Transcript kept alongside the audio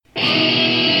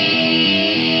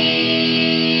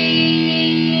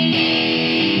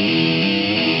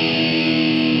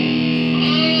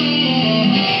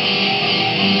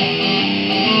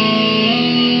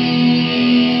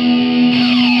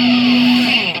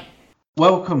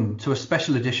Welcome to a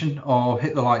special edition of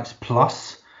Hit the Lights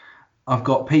Plus. I've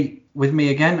got Pete with me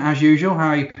again, as usual. How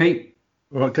are you, Pete?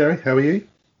 All right, Gary, how are you?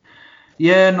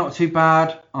 Yeah, not too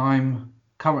bad. I'm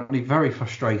currently very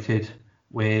frustrated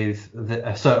with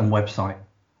a certain website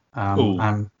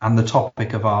and the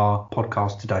topic of our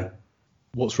podcast today.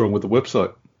 What's wrong with the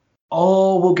website?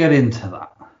 Oh, we'll get into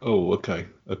that. Oh, okay.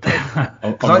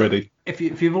 I'm ready. If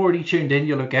you've already tuned in,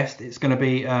 you'll have guessed it's going to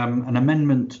be an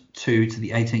amendment to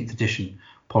the 18th edition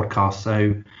podcast.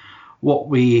 So what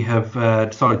we have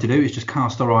decided to do is just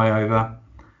cast our eye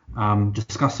over,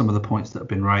 discuss some of the points that have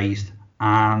been raised,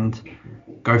 and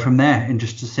go from there and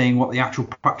just to seeing what the actual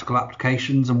practical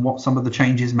applications and what some of the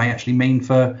changes may actually mean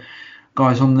for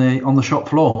guys on the shop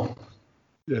floor.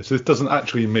 Yeah, so this doesn't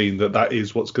actually mean that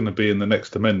is what's going to be in the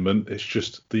next amendment. It's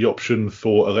just the option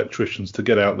for electricians to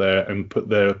get out there and put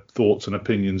their thoughts and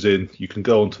opinions in. You can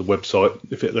go onto the website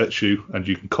if it lets you, and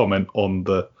you can comment on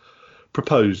the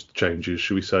proposed changes,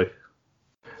 should we say.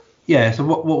 Yeah, so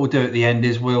what we'll do at the end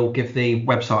is we'll give the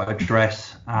website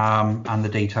address and the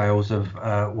details of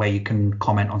where you can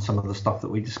comment on some of the stuff that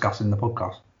we discuss in the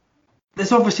podcast.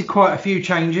 There's obviously quite a few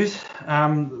changes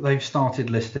they've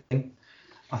started listing.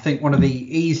 I think one of the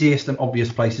easiest and obvious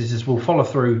places is we'll follow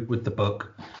through with the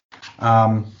book.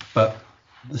 But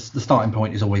the starting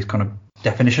point is always kind of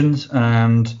definitions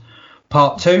and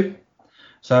part 2.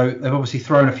 So they've obviously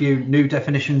thrown a few new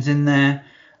definitions in there.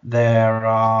 There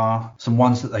are some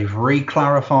ones that they've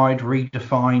re-clarified,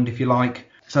 redefined, if you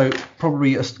like. So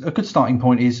probably a good starting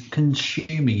point is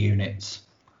consumer units.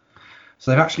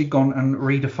 So they've actually gone and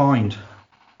redefined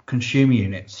consumer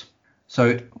units.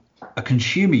 So a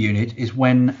consumer unit is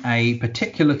when a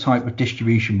particular type of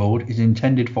distribution board is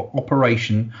intended for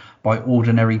operation by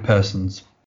ordinary persons.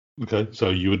 Okay, so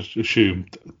you would assume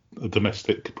a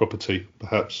domestic property,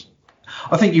 perhaps?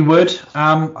 I think you would.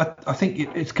 I think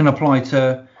it can apply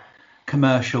to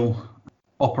commercial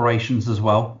operations as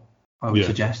well, I would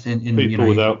suggest. In people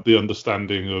without the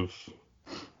understanding of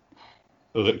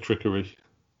electricery.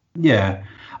 Yeah.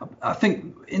 I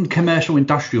think in commercial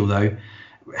industrial, though,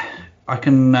 I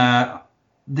can.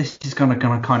 This is going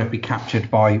to kind of be captured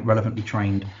by relevantly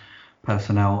trained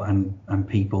personnel and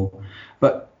people.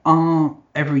 But are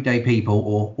everyday people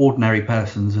or ordinary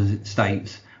persons, as it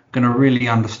states, going to really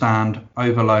understand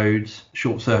overloads,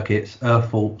 short circuits, earth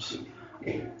faults,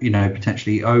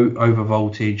 potentially over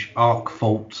voltage, arc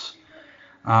faults?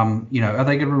 Are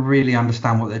they going to really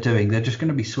understand what they're doing? They're just going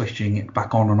to be switching it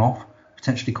back on and off,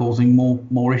 potentially causing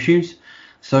more issues.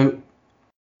 So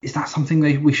is that something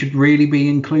that we should really be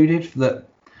included, that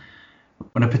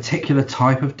when a particular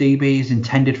type of DB is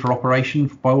intended for operation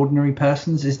by ordinary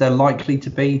persons, is there likely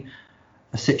to be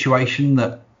a situation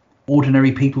that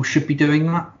ordinary people should be doing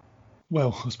that?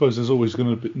 Well, I suppose there's always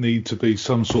going to need to be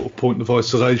some sort of point of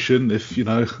isolation. If,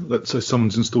 let's say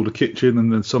someone's installed a kitchen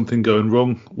and there's something going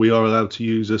wrong, we are allowed to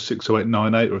use a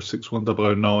 60898 or a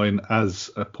 61009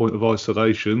 as a point of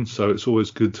isolation. So it's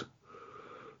always good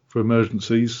for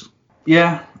emergencies.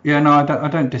 Yeah, no, I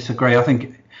don't disagree. I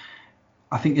think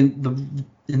in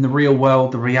the real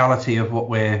world, the reality of what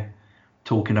we're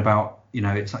talking about,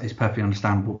 it's perfectly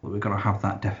understandable that we're going to have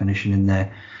that definition in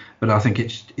there. But I think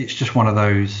it's just one of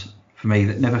those for me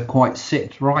that never quite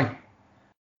sits right.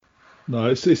 No,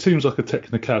 it seems like a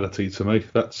technicality to me.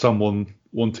 That's someone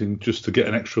wanting just to get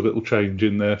an extra little change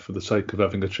in there for the sake of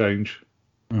having a change.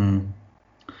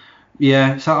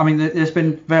 Yeah, so I mean, there's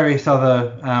been various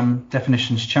other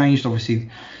definitions changed,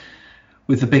 obviously,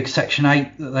 with the big Section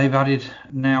 8 that they've added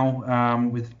now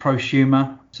with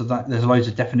prosumer. So that there's loads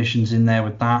of definitions in there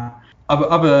with that.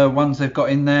 Other ones they've got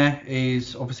in there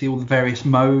is obviously all the various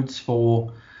modes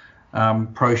for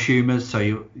prosumers.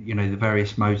 So the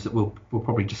various modes that we'll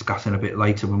probably discuss in a bit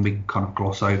later when we kind of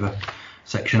gloss over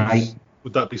Section 8.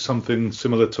 Would that be something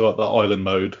similar to like the island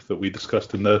mode that we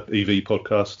discussed in the EV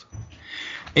podcast?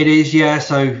 It is, yeah.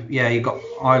 So, you've got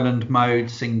island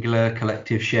mode, singular,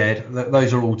 collective, shared.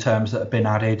 Those are all terms that have been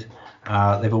added.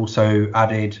 They've also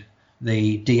added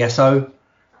the DSO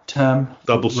term.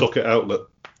 Double socket outlet.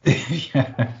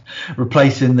 Yeah,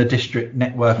 replacing the district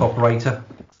network operator.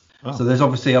 Oh. So there's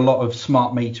obviously a lot of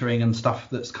smart metering and stuff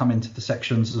that's come into the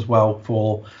sections as well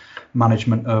for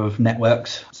management of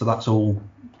networks. So that's all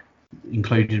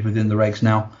included within the regs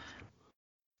now.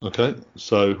 Okay,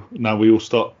 so now we all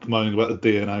start moaning about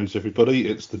the DNOs, everybody.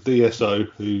 It's the DSO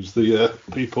who's the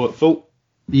people at fault.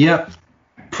 Yep,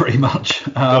 pretty much.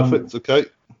 Perfect, okay.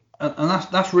 And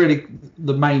that's really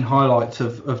the main highlights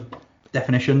of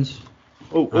definitions.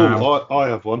 I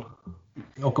have one.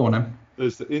 Oh, go on then.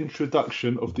 There's the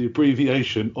introduction of the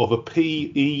abbreviation of a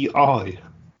PEI.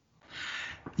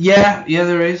 Yeah,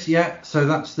 there is. Yeah, so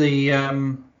that's the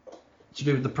to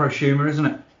do with the prosumer, isn't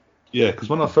it? Yeah, because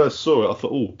when I first saw it, I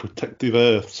thought, oh, protective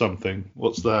air something.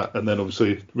 What's that? And then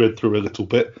obviously read through a little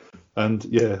bit. And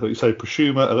yeah, like you say,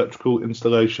 prosumer electrical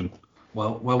installation.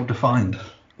 Well defined.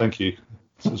 Thank you.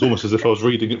 It's almost as if I was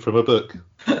reading it from a book.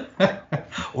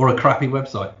 Or a crappy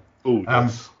website. Oh,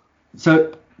 yes.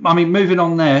 So, I mean, moving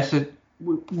on there. So,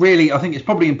 really, I think it's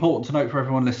probably important to note for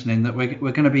everyone listening that we're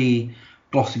going to be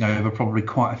glossing over probably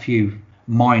quite a few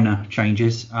minor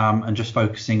changes and just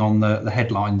focusing on the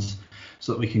headlines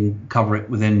so that we can cover it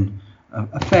within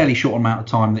a fairly short amount of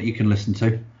time that you can listen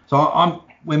to. So,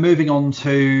 we're moving on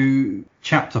to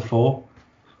Chapter 4.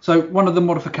 So one of the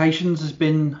modifications has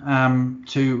been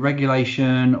to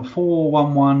Regulation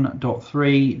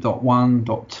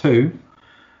 411.3.1.2,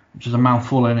 which is a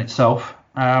mouthful in itself,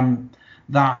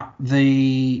 that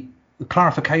the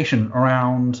clarification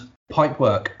around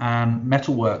pipework and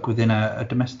metalwork within a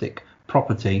domestic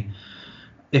property,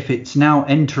 if it's now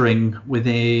entering with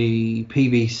a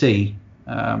PVC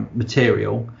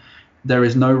material, there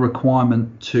is no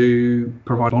requirement to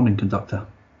provide bonding conductor.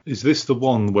 Is this the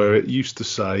one where it used to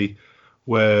say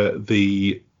where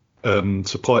the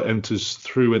supply enters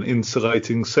through an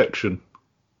insulating section?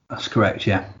 That's correct,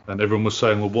 yeah. And everyone was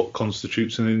saying, well, what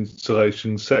constitutes an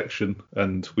insulating section?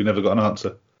 And we never got an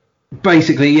answer.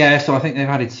 Basically, yeah. So I think they've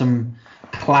added some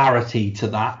clarity to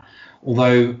that,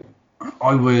 although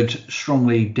I would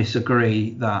strongly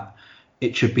disagree that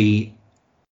it should be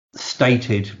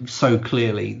stated so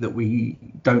clearly that we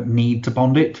don't need to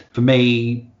bond it. For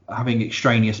me, having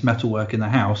extraneous metalwork in the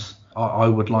house, I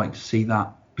would like to see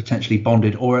that potentially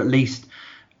bonded, or at least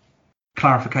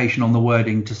clarification on the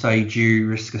wording to say due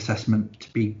risk assessment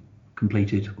to be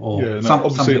completed. Or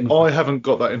obviously I haven't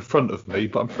got that in front of me,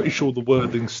 but I'm pretty sure the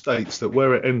wording states that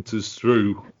where it enters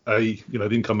through the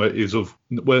income is of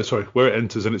where it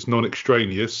enters and it's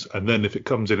non-extraneous, and then if it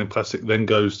comes in plastic then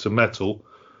goes to metal,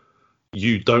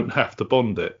 you don't have to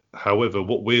bond it. However,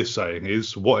 what we're saying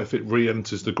is, what if it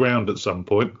re-enters the ground at some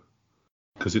point?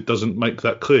 Because it doesn't make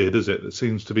that clear, does it? It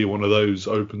seems to be one of those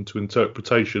open to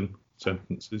interpretation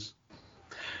sentences.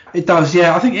 It does,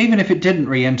 yeah. I think even if it didn't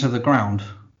re-enter the ground,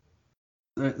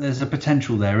 there's a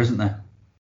potential there, isn't there?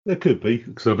 There could be,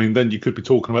 because I mean, then you could be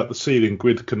talking about the ceiling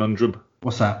grid conundrum.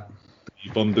 What's that?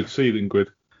 You bond the ceiling grid.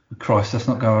 Christ, let's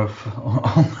not go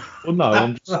on. Well, no,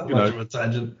 I'm just, much of a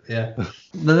tangent. Yeah.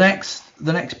 the next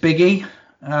biggie,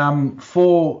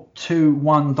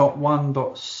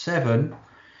 421.1.7.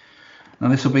 Now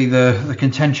this will be the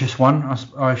contentious one,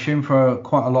 I assume, for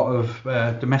quite a lot of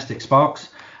domestic sparks,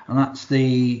 and that's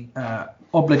the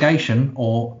obligation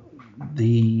or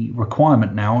the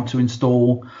requirement now to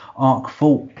install arc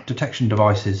fault detection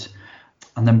devices,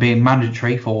 and then being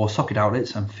mandatory for socket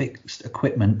outlets and fixed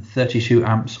equipment 32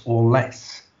 amps or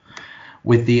less,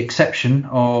 with the exception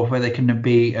of where they can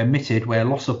be omitted where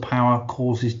loss of power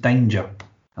causes danger.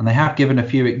 And they have given a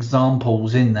few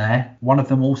examples in there, one of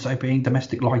them also being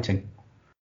domestic lighting.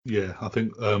 Yeah, I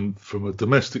think from a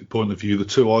domestic point of view, the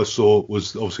two I saw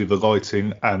was obviously the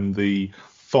lighting and the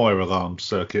fire alarm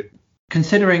circuit.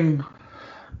 Considering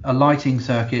a lighting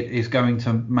circuit is going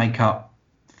to make up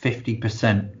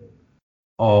 50%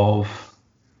 of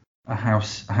a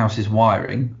house's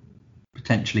wiring,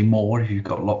 potentially more if you've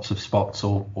got lots of spots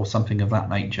or something of that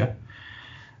nature,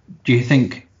 do you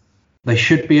think they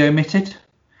should be omitted?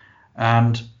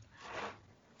 And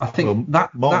I think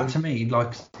that to me,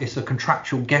 like, it's a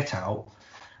contractual get out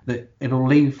that it'll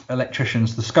leave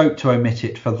electricians the scope to omit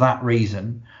it for that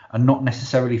reason, and not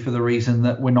necessarily for the reason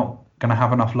that we're not going to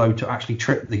have enough load to actually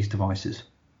trip these devices.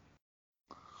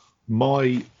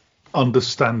 My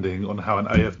understanding on how an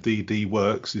AFDD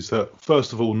works is that,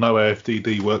 first of all, no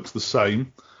AFDD works the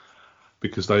same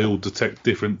because they all detect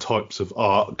different types of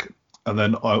arc. And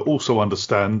then I also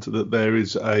understand that there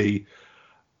is a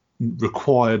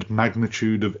required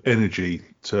magnitude of energy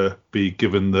to be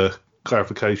given the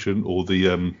clarification or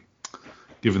the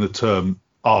given the term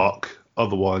arc,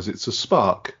 otherwise it's a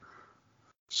spark.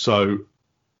 So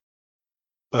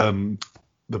the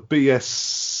BS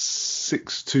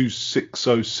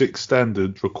 62606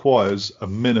 standard requires a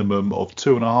minimum of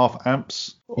 2.5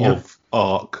 amps of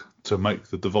arc to make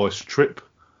the device trip,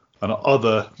 and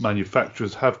other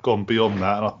manufacturers have gone beyond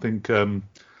that, and I think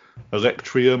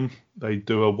Electrium, they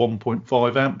do a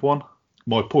 1.5 amp one.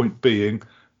 My point being,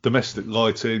 domestic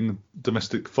lighting,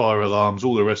 domestic fire alarms,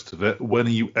 all the rest of it, when are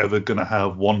you ever going to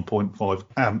have 1.5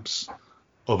 amps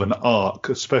of an arc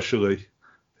especially?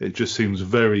 It just seems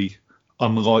very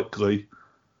unlikely.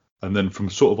 And then from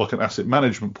sort of like an asset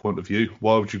management point of view,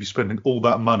 why would you be spending all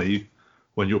that money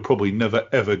when you're probably never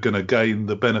ever going to gain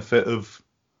the benefit of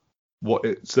what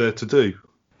it's there to do.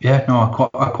 Yeah, no,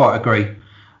 I quite agree.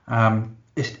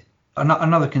 It's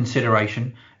another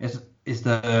consideration is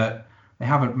that they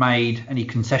haven't made any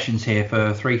concessions here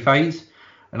for three-phase,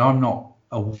 and I'm not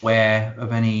aware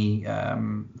of any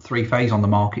three-phase on the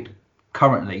market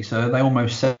currently. So they're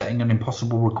almost setting an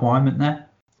impossible requirement there.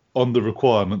 On the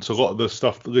requirements, a lot of the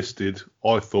stuff listed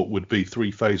I thought would be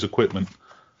three-phase equipment.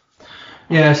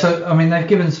 Yeah, so I mean they've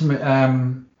given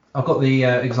some. I've got the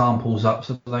examples up.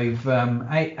 So they've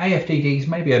AFDDs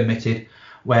may be admitted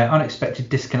where unexpected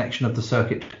disconnection of the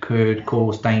circuit could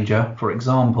cause danger. For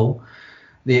example,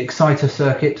 the exciter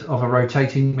circuit of a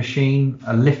rotating machine,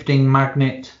 a lifting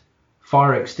magnet,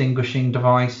 fire extinguishing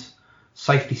device,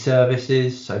 safety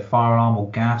services, so fire alarm or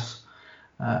gas,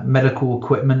 medical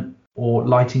equipment, or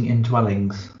lighting in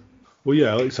dwellings. Well,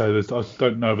 yeah, like I say, I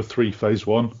don't know of a three-phase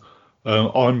one.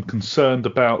 I'm concerned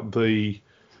about a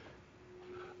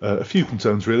few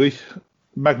concerns really.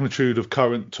 Magnitude of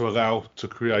current to allow to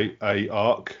create a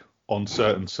arc on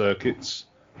certain circuits.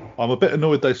 I'm a bit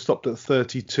annoyed they stopped at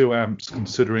 32 amps,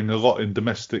 considering a lot in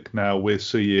domestic now we're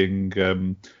seeing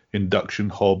induction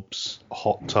hobs,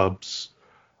 hot tubs,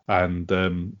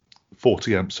 and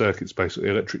 40 amp circuits, basically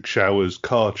electric showers,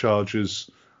 car chargers.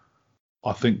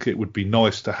 I think it would be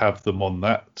nice to have them on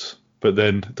that, but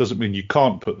then it doesn't mean you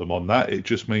can't put them on that. It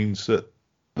just means that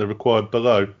they're required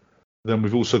below. Then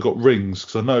we've also got rings,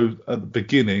 because I know at the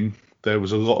beginning there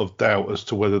was a lot of doubt as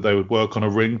to whether they would work on a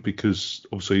ring, because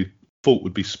obviously fault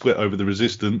would be split over the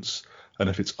resistance, and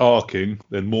if it's arcing,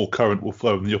 then more current will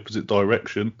flow in the opposite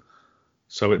direction.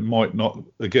 So it might not,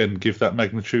 again, give that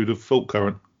magnitude of fault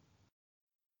current.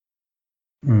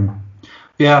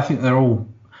 Yeah, I think they're all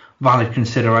valid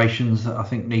considerations that I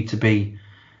think need to be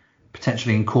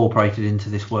potentially incorporated into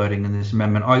this wording and this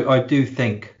amendment. I do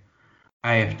think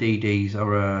AFDDs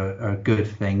are a good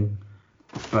thing,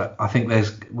 but I think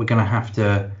we're going to have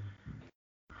to.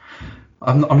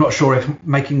 I'm not sure if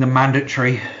making them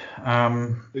mandatory.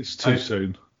 It's too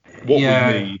soon. What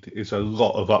we need is a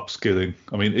lot of upskilling.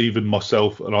 I mean, even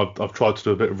myself, and I've tried to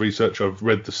do a bit of research. I've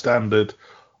read the standard.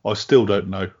 I still don't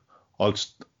know.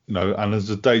 And as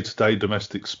a day-to-day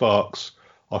domestic Sparks,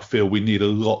 I feel we need a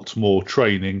lot more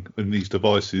training in these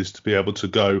devices to be able to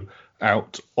go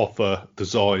out, offer,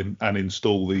 design, and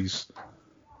install these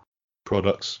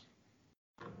products.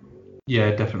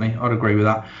 Yeah, definitely. I'd agree with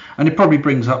that. And it probably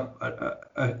brings up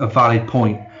a valid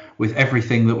point with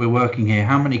everything that we're working here.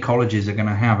 How many colleges are going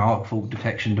to have arc fault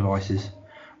detection devices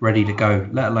ready to go,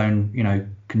 let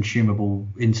alone, consumable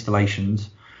installations?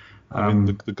 I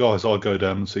mean, the guys I go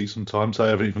down and see sometimes, they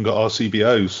haven't even got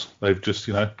RCBOs. They've just,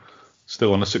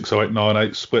 still on a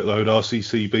 60898 split load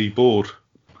RCCB board.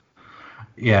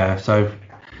 Yeah, so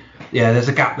there's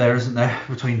a gap there, isn't there,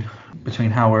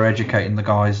 between how we're educating the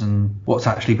guys and what's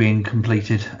actually being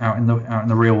completed out in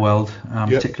the real world,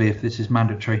 particularly if this is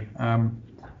mandatory.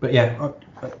 But yeah,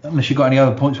 unless you've got any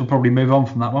other points, we'll probably move on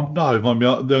from that one. No,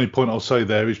 the only point I'll say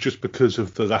there is just because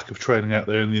of the lack of training out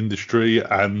there in the industry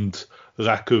and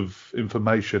lack of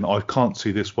information, I can't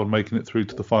see this one making it through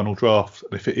to the final draft.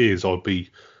 And if it is, I'd be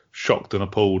shocked and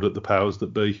appalled at the powers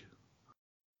that be.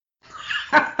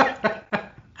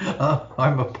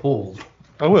 I'm appalled.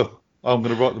 I will. I'm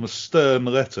going to write them a stern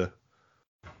letter.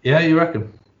 Yeah, you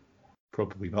reckon?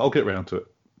 Probably not. I'll get round to it.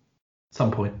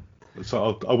 Some point.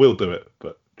 So I will do it,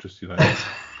 but just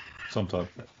sometime.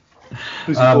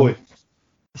 Who's the boy?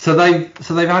 So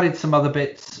they've added some other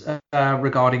bits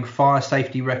regarding fire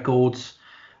safety records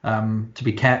to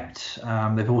be kept.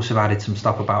 They've also added some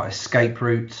stuff about escape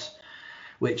routes,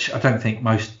 which I don't think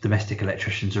most domestic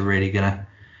electricians are really going to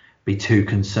be too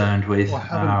concerned with. Well,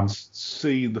 I haven't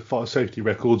seen the fire safety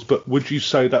records, but would you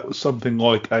say that was something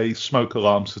like a smoke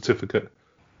alarm certificate?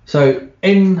 So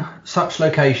in such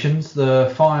locations,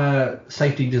 the fire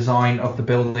safety design of the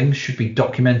buildings should be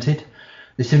documented.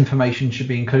 This information should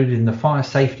be included in the fire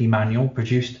safety manual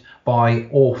produced by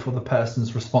or for the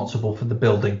persons responsible for the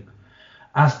building,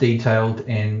 as detailed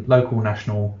in local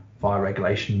national fire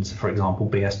regulations, for example,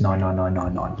 BS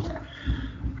 99999.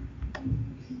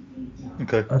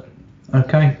 Okay.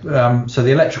 So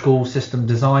the electrical system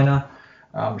designer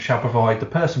shall provide the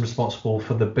person responsible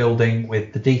for the building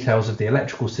with the details of the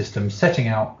electrical system, setting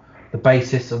out the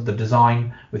basis of the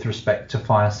design with respect to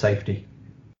fire safety.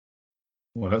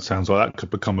 Well, that sounds like that could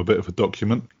become a bit of a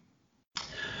document.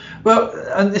 Well,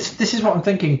 and this is what I'm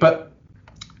thinking, but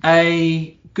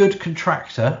a good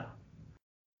contractor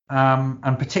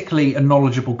and particularly a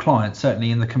knowledgeable client,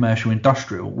 certainly in the commercial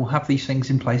industrial, will have these things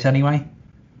in place anyway.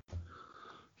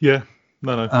 Yeah,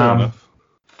 no, fair enough.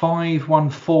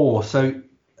 514. So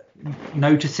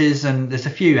notices, and there's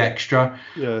a few extra.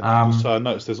 Yeah. So I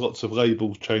noticed there's lots of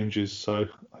label changes. So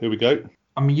here we go.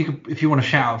 I mean, you could, if you want to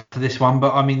shout out for this one,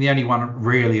 but I mean, the only one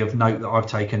really of note that I've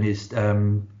taken is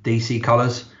DC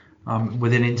colours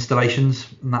within installations,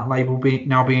 and that label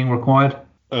now being required.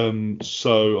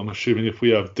 So I'm assuming if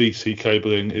we have DC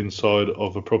cabling inside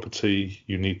of a property,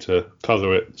 you need to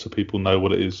colour it so people know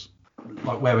what it is.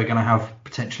 Like where we're going to have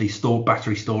potentially stored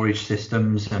battery storage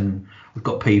systems, and we've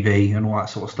got PV and all that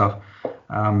sort of stuff.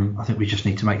 I think we just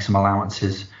need to make some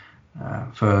allowances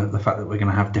for the fact that we're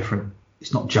going to have different.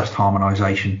 It's not just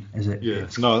harmonisation, is it? Yeah.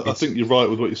 I think you're right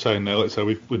with what you're saying there. Like I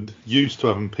say, we're used to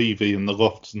having PV in the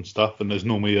lofts and stuff, and there's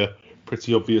normally a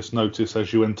pretty obvious notice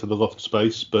as you enter the loft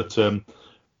space. But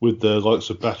with the likes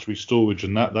of battery storage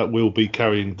and that will be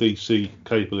carrying DC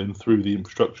cabling through the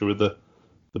infrastructure of the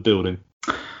building.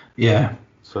 Yeah.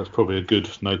 So it's probably a good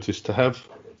notice to have.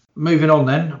 Moving on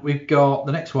then, we've got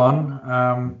the next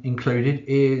one included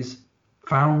is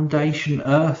foundation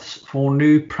earths for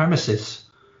new premises.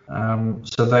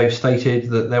 So they've stated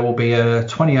that there will be a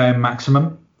 20 ohm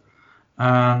maximum,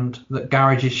 and that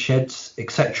garages, sheds,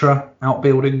 etc.,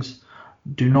 outbuildings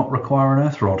do not require an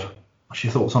earth rod. What's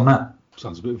your thoughts on that?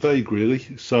 Sounds a bit vague,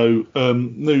 really. So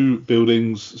new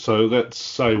buildings. So let's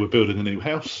say we're building a new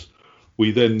house.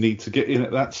 We then need to get in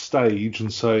at that stage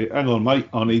and say, hang on, mate,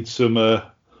 I need some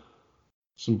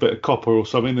bit of copper or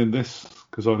something in this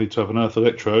because I need to have an earth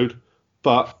electrode.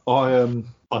 But I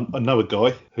know a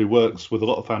guy who works with a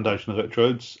lot of foundation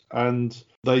electrodes, and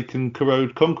they can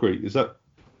corrode concrete. Is that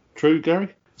true,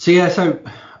 Gary? So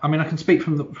I mean, I can speak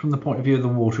from the point of view of the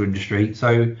water industry.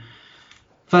 So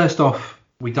first off,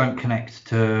 we don't connect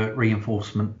to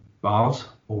reinforcement bars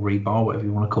or rebar, whatever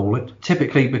you want to call it.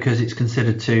 Typically, because it's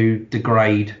considered to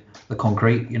degrade the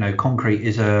concrete. You know, concrete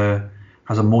has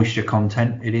a moisture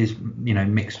content. It is,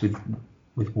 mixed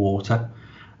with water,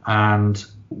 and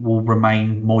will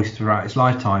remain moist throughout its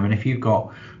lifetime. And if you've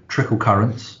got trickle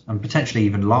currents and potentially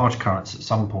even large currents at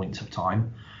some points of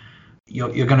time,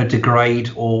 you're going to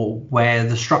degrade or wear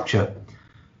the structure.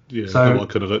 Yeah, so,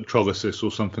 like an electrolysis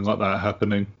or something like that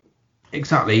happening.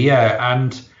 Exactly, yeah.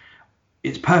 And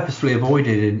it's purposefully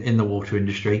avoided in the water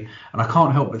industry. And I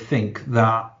can't help but think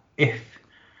that if,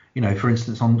 for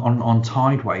instance, on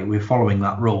Tideway, we're following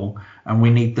that rule and we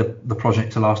need the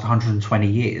project to last 120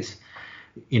 years,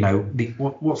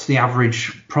 what's the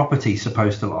average property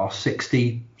supposed to last?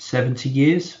 60, 70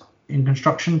 years in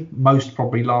construction? Most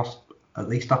probably last at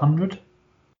least 100.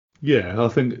 Yeah, I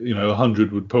think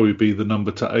 100 would probably be the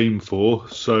number to aim for.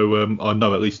 So I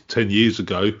know at least 10 years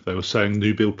ago they were saying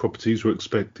new build properties were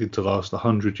expected to last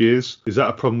 100 years. Is that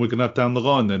a problem we're going to have down the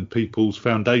line then? People's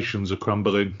foundations are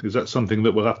crumbling. Is that something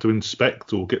that we'll have to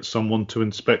inspect or get someone to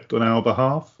inspect on our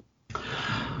behalf?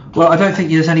 Well, I don't think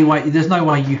there's no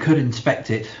way you could inspect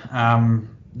it,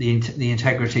 the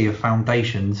integrity of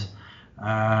foundations.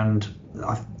 And,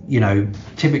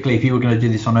 typically if you were going to do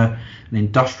this on an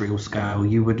industrial scale,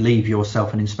 you would leave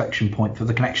yourself an inspection point for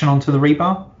the connection onto the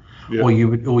rebar, yeah. or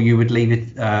you would leave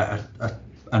it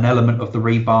an element of the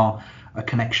rebar, a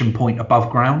connection point above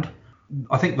ground.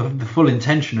 I think the full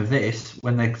intention of this,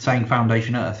 when they're saying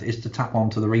foundation earth, is to tap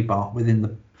onto the rebar within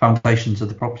the foundations of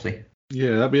the property.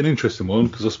 Yeah, that'd be an interesting one,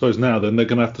 because I suppose now then they're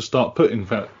going to have to start putting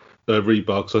rebar,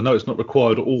 because I know it's not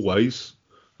required always,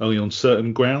 only on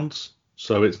certain grounds.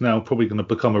 So it's now probably going to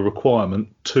become a requirement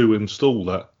to install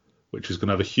that, which is going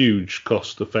to have a huge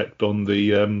cost effect on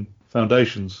the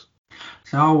foundations.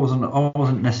 So I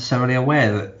wasn't necessarily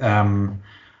aware that I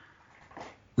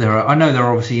know there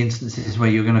are obviously instances where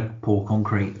you're going to pour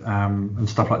concrete and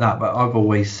stuff like that, but I've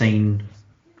always seen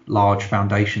large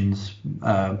foundations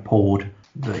poured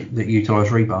that utilise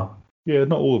rebar. Yeah,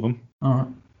 not all of them. All right.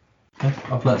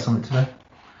 Okay, I've learnt something today.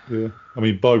 Yeah, I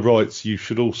mean, by rights, you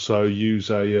should also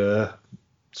use a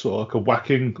sort of like a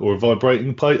whacking or a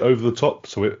vibrating plate over the top,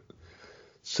 so it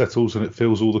settles and it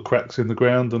fills all the cracks in the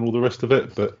ground and all the rest of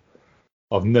it. But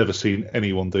I've never seen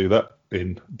anyone do that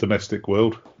in domestic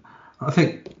world. I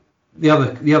think the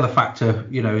other factor,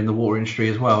 in the water industry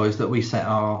as well, is that we set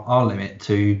our limit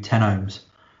to 10 ohms.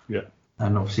 Yeah.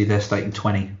 And obviously they're stating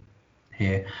 20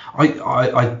 here.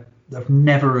 I've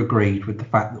never agreed with the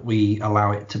fact that we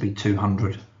allow it to be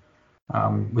 200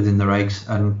 within the regs.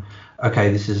 And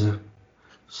okay, this is a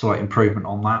slight improvement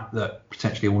on that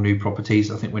potentially all new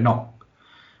properties. I think we're not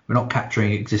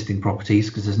capturing existing properties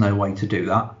because there's no way to do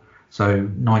that. So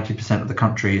 90% of the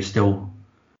country is still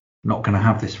not going to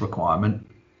have this requirement.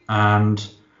 And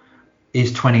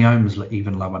is 20 ohms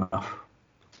even low enough?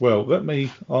 Well, let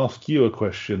me ask you a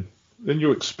question. In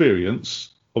your experience,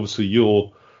 obviously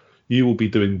you're you will be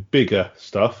doing bigger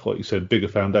stuff, like you said, bigger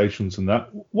foundations and that.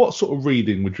 What sort of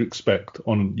reading would you expect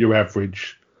on your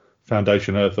average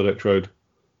foundation earth electrode?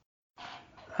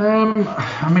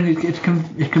 I mean, it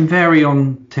can vary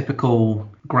on typical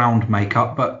ground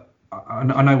makeup, but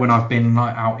I know when I've been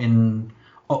like out in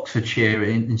Oxfordshire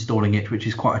installing it, which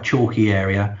is quite a chalky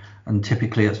area, and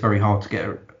typically it's very hard to get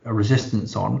a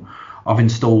resistance on. I've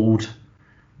installed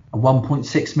a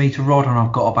 1.6 meter rod and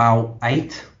I've got about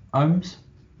 8 ohms.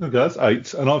 Okay, that's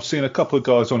 8. And I've seen a couple of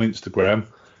guys on Instagram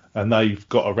and they've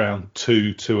got around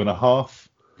 2.5.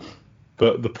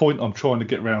 But the point I'm trying to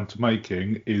get around to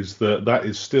making is that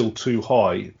is still too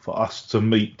high for us to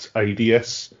meet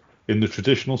ADS in the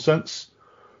traditional sense.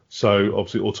 So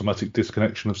obviously automatic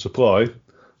disconnection of supply.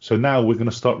 So now we're going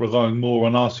to start relying more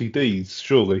on RCDs,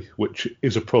 surely, which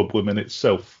is a problem in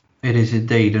itself. It is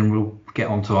indeed, and we'll get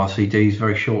onto RCDs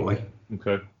very shortly.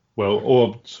 Okay.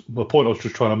 Well, the point I was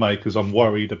just trying to make is I'm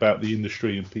worried about the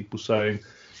industry and people saying,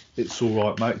 it's all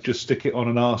right, mate, just stick it on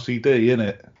an RCD,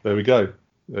 innit? There we go.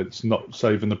 It's not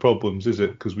saving the problems, is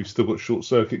it? Because we've still got short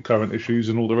circuit current issues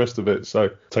and all the rest of it.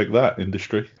 So take that,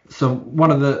 industry. So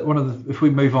one of the if we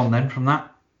move on then from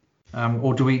that,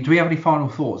 or do we have any final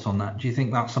thoughts on that? Do you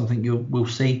think that's something we'll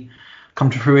see come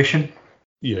to fruition?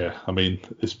 Yeah, I mean,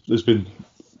 there's been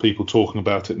people talking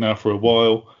about it now for a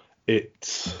while.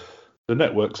 The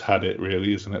network's had it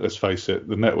really, isn't it? Let's face it,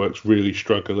 the network's really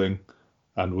struggling,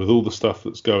 and with all the stuff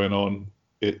that's going on,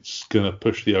 it's going to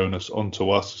push the onus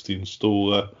onto us as the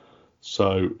installer.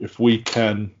 So if we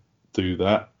can do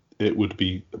that, it would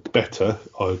be better,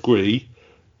 I agree.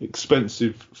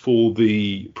 Expensive for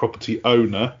the property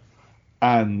owner,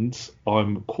 and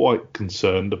I'm quite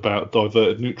concerned about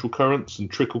diverted neutral currents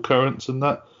and trickle currents and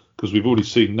that, because we've already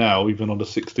seen now, even on a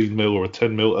 16 mil or a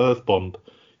 10 mil earth bond,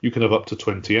 you can have up to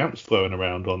 20 amps flowing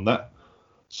around on that.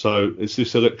 So it's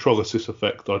this electrolysis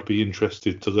effect I'd be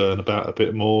interested to learn about a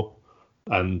bit more,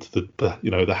 and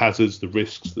the hazards, the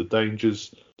risks, the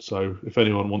dangers. So if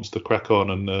anyone wants to crack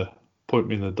on and point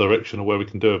me in the direction of where we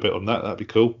can do a bit on that, that'd be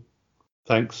cool.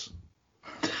 Thanks.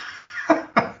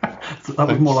 That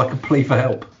was more like a plea for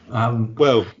help.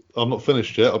 Well, I'm not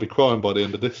finished yet. I'll be crying by the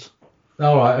end of this.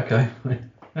 All right, okay.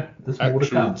 There's more to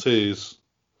come. Tears.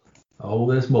 Oh,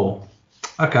 there's more.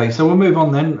 Okay, so we'll move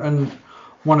on then. And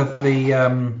one of the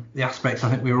aspects I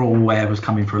think we were all aware was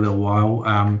coming for a little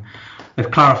while. They've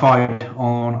clarified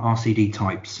on RCD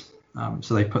types.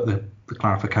 So they put the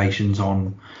clarifications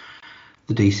on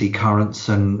the DC currents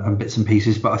and bits and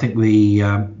pieces. But I think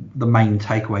the main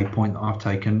takeaway point that I've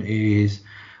taken is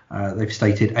they've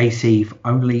stated AC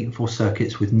only for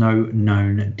circuits with no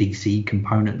known DC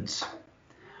components.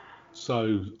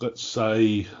 So let's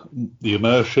say the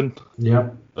immersion,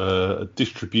 a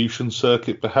distribution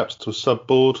circuit perhaps to a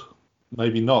subboard,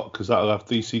 maybe not, because that'll have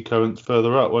DC currents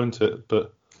further up, won't it?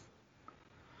 But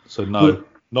so no,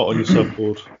 not on your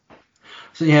subboard.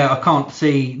 So yeah, I can't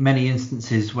see many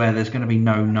instances where there's going to be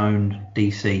no known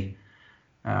DC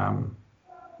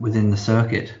within the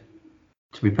circuit.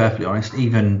 To be perfectly honest,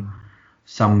 even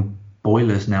some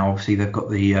boilers now, obviously they've got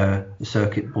the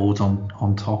circuit boards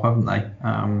on top, haven't they?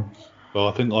 Well,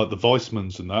 I think like the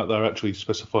Weissmans and that, they're actually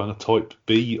specifying a Type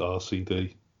B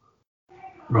RCD.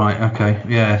 Right. Okay.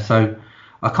 Yeah. So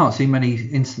I can't see many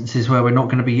instances where we're not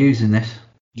going to be using this.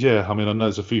 Yeah, I mean, I know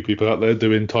there's a few people out there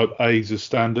doing Type A's as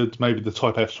standard. Maybe the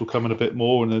Type F's will come in a bit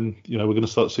more, and then we're going to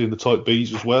start seeing the Type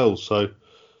B's as well. So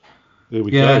there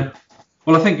we go.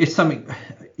 Well, I think it's something.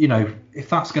 If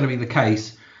that's going to be the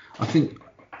case, I think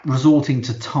resorting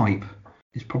to type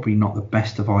is probably not the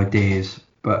best of ideas.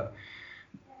 But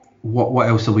what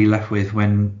else are we left with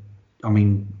when? I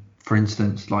mean, for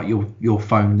instance, like your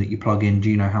phone that you plug in. Do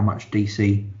you know how much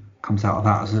DC comes out of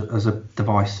that as a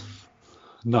device?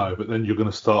 No, but then you're going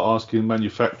to start asking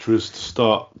manufacturers to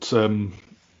start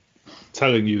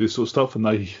telling you this sort of stuff, and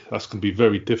that's going to be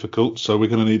very difficult. So we're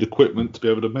going to need equipment to be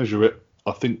able to measure it.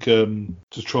 I think to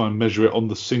try and measure it on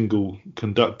the single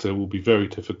conductor will be very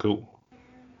difficult.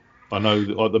 I know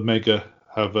that, like the Mega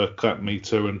have a clamp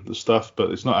meter and the stuff,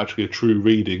 but it's not actually a true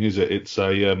reading, is it? It's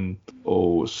I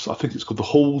think it's called the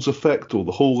Hall's effect or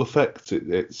the Hall effect.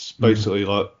 It's basically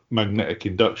like magnetic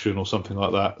induction or something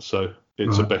like that. So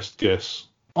it's a best guess.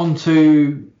 On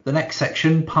to the next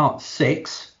section, part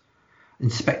 6,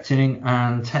 inspecting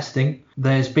and testing.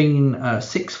 There's been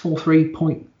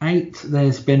 643.8.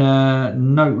 There's been a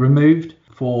note removed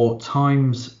for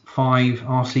times 5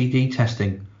 RCD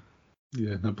testing.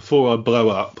 Yeah. Now, before I blow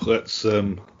up, let's.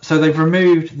 So they've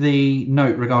removed the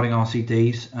note regarding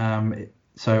RCDs.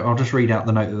 So I'll just read out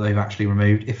the note that they've actually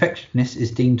removed. Effectiveness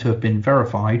is deemed to have been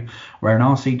verified where an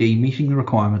RCD meeting the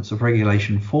requirements of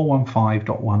regulation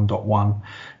 415.1.1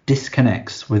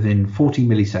 disconnects within 40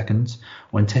 milliseconds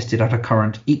when tested at a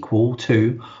current equal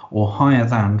to or higher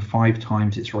than 5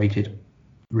 times its rated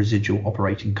residual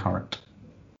operating current.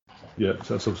 Yeah,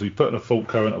 so that's obviously putting a fault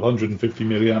current of 150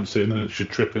 milliamps in, and it should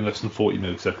trip in less than 40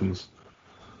 milliseconds.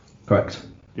 Correct.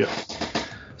 Yeah.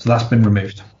 So that's been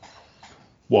removed.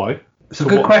 Why? It's a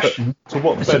good question. So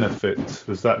what benefit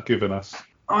has that given us?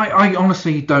 I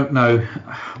honestly don't know.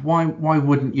 Why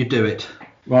wouldn't you do it?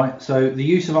 Right. So the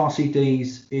use of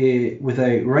RCDs with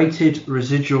a rated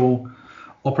residual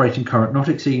operating current not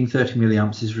exceeding 30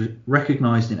 milliamps is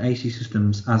recognised in AC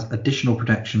systems as additional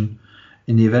protection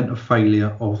in the event of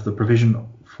failure of the provision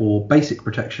for basic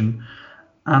protection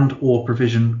and or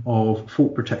provision of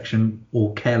fault protection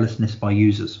or carelessness by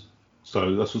users.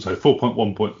 So that's what I say.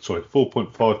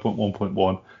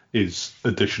 4.5.1.1 is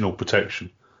additional protection,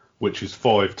 which is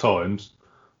 5 times.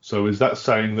 So is that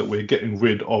saying that we're getting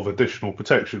rid of additional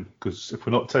protection? Because if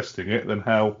we're not testing it, then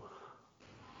how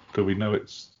do we know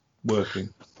it's working?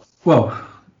 Well,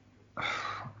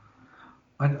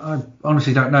 I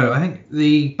honestly don't know. I think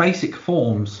the basic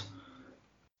forms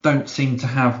don't seem to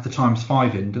have the times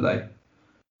 5 in, do they?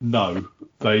 No,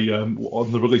 they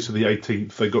on the release of the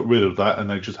 18th, they got rid of that and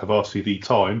they just have RCD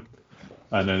time,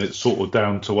 and then it's sort of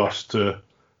down to us to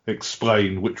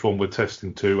explain which one we're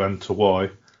testing to and to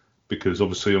why. Because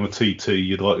obviously on a TT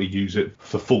you'd likely use it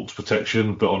for faults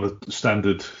protection, but on a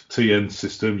standard TN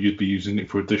system you'd be using it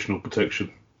for additional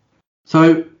protection.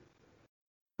 So,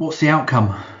 what's the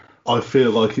outcome? I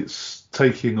feel like it's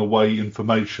taking away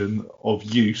information of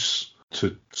use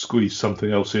to squeeze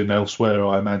something else in elsewhere,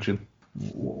 I imagine.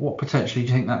 What potentially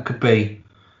do you think that could be?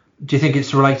 Do you think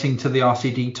it's relating to the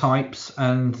RCD types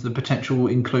and the potential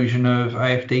inclusion of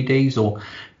AFDDs or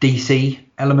DC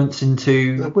elements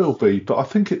into? There will be, but I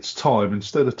think it's time.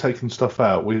 Instead of taking stuff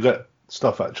out, we let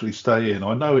stuff actually stay in.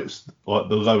 I know it's like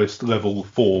the lowest level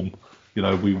form, you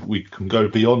know, we can go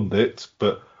beyond it,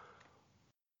 but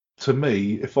to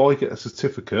me, if I get a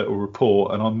certificate or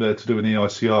report and I'm there to do an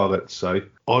EICR, let's say,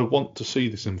 I want to see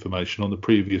this information on the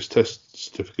previous test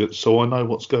certificate so I know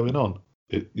what's going on.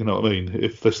 You know what I mean?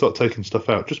 If they start taking stuff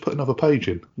out, just put another page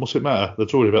in. What's it matter?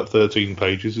 There's already about 13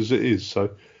 pages as it is,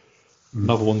 so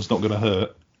another one's not going to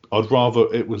hurt. I'd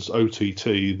rather it was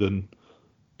OTT than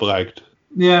blagged.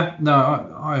 Yeah, no,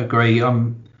 I agree.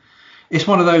 It's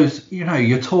one of those, you know,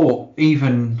 you're taught,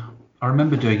 even, I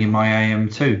remember doing in my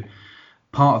AM2,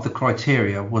 part of the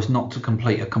criteria was not to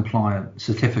complete a compliant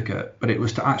certificate, but it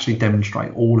was to actually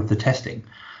demonstrate all of the testing.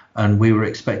 And we were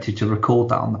expected to record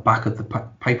that on the back of the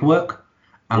paperwork,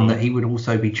 and that he would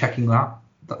also be checking that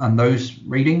and those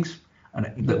readings,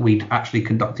 and that we'd actually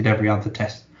conducted every other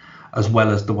test as well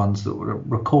as the ones that were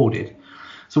recorded.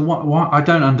 So what I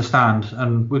don't understand,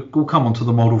 and we'll come on to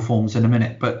the model forms in a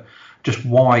minute, but just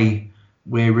why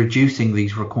we're reducing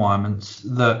these requirements,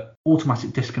 that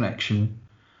automatic disconnection,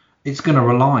 it's going to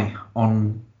rely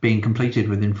on being completed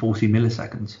within 40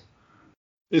 milliseconds.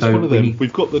 It's one of them.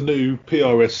 We've got the new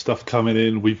PRS stuff coming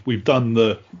in. We've done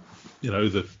the, you know,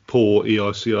 the poor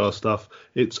EICR stuff.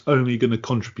 It's only going to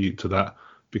contribute to that,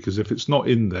 because if it's not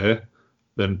in there,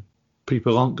 then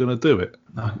people aren't going to do it.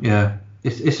 Yeah,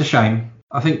 it's a shame.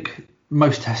 I think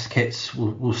most test kits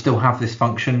will still have this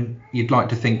function. You'd like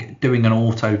to think doing an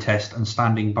auto test and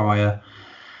standing by an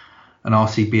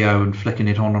RCBO and flicking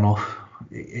it on and off,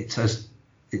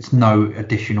 it's no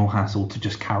additional hassle to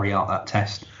just carry out that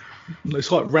test.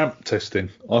 It's like ramp testing.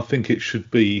 I think it should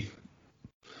be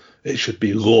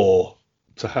law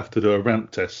to have to do a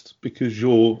ramp test, because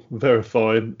you're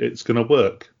verifying it's going to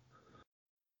work.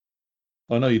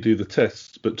 I know you do the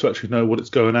tests, but to actually know what it's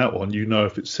going out on, you know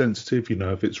if it's sensitive, you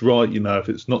know if it's right, you know if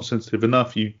it's not sensitive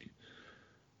enough.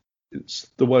 It's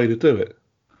the way to do it.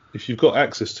 If you've got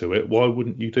access to it, why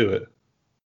wouldn't you do it?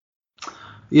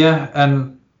 Yeah,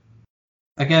 and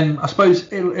again, I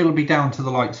suppose it'll be down to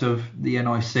the likes of the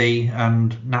NIC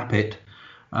and NAPIT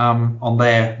on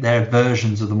their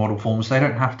versions of the model forms. They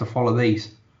don't have to follow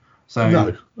these. So no,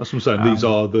 that's what I'm saying. These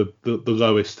are the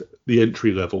lowest, the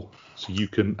entry level. So you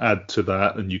can add to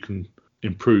that and you can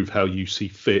improve how you see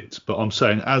fit. But I'm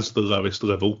saying as the lowest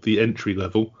level, the entry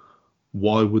level,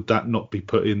 why would that not be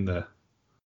put in there?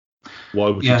 Why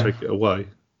would you take it away?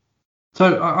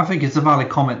 So I think it's a valid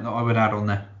comment that I would add on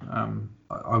there.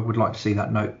 I would like to see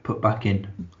that note put back in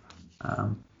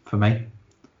for me.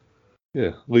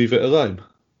 Yeah, leave it alone.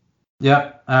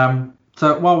 Yeah.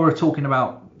 So while we're talking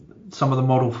about some of the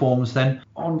model forms then,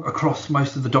 across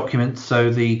most of the documents,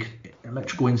 so the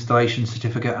electrical installation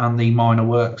certificate and the minor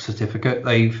work certificate,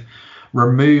 they've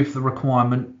remove the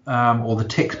requirement or the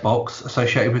tick box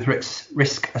associated with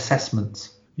risk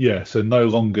assessments. Yeah, so no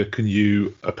longer can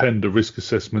you append a risk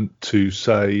assessment to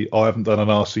say, I haven't done an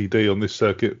RCD on this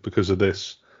circuit because of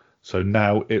this. So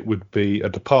now it would be a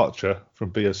departure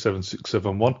from BS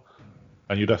 7671,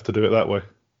 and you'd have to do it that way.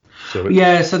 So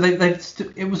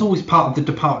it was always part of the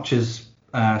departures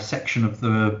section of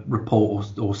the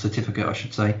report or certificate, I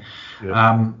should say.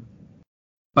 Yeah.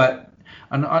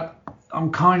 I'm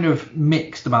kind of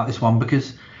mixed about this one,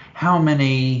 because how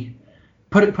many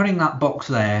putting that box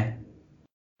there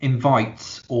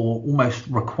invites or almost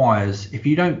requires, if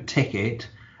you don't tick it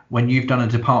when you've done a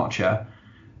departure,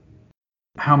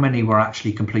 how many were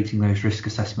actually completing those risk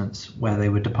assessments where they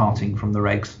were departing from the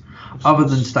regs, other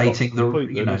than stating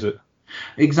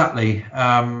exactly.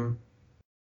 And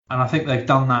I think they've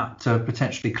done that to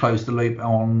potentially close the loop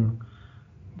on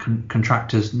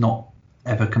contractors not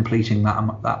ever completing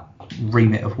that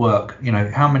remit of work.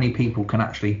 How many people can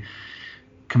actually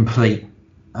complete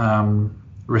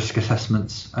risk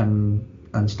assessments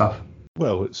and stuff?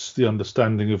 Well, it's the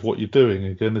understanding of what you're doing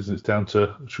again, isn't it? It's down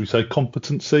to, should we say,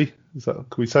 competency? Can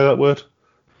we say that word?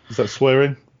 Is that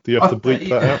swearing? Do you have to bleep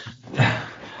that out?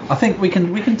 I think we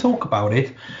can talk about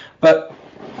it, but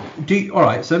all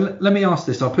right. So let me ask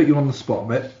this. I'll put you on the spot a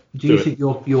bit. Do you think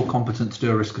you're competent to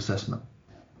do a risk assessment?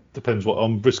 Depends what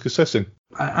I'm risk assessing.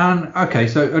 And okay,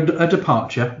 so a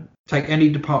departure. Take any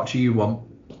departure you want.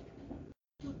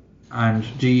 And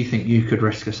do you think you could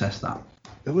risk assess that?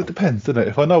 It depends, doesn't it?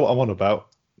 If I know what I'm on about,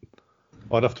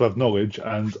 I'd have to have knowledge,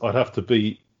 and I'd have to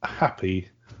be happy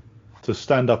to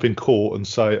stand up in court and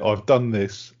say, I've done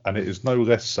this and it is no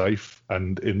less safe,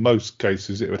 and in most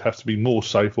cases it would have to be more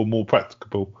safe or more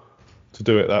practicable to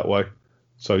do it that way.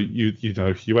 So you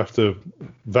have to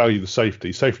value the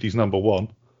safety. Safety's number one.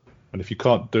 And if you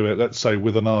can't do it, let's say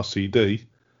with an RCD,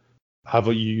 have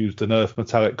you used an earth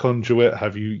metallic conduit?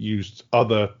 Have you used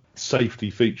other safety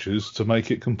features to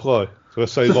make it comply? So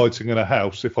let's say lighting in a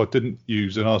house, if I didn't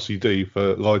use an RCD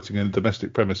for lighting in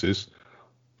domestic premises,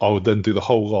 I would then do the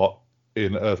whole lot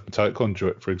in earth metallic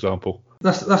conduit, for example.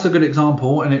 That's a good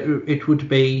example, and it would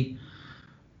be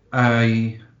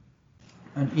an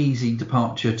easy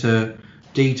departure to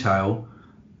detail,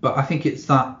 but I think it's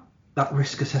that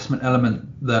risk assessment element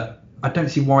that I don't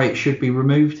see why it should be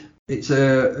removed. It's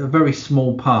a very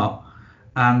small part,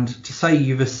 and to say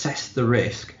you've assessed the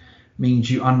risk means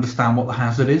you understand what the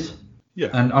hazard is. Yeah.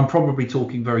 And I'm probably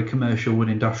talking very commercial and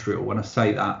industrial when I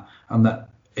say that, and that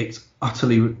it's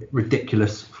utterly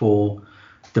ridiculous for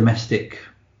domestic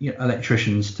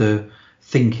electricians to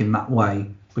think in that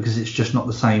way, because it's just not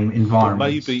the same environment.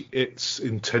 But maybe its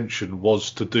intention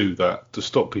was to do that, to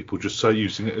stop people just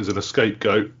using it as an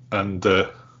scapegoat, and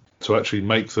to actually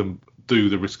make them do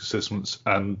the risk assessments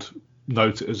and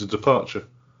note it as a departure.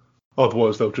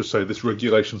 Otherwise, they'll just say this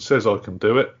regulation says I can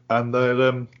do it, and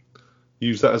they'll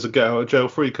use that as a get out of jail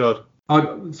free card.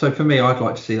 So for me, I'd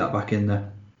like to see that back in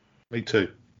there. Me too.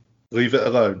 Leave it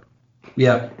alone.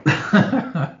 Yeah.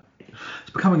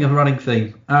 It's becoming a running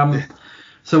theme.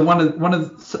 So I'm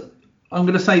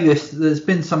going to say this. There's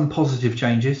been some positive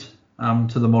changes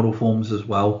to the model forms as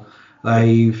well.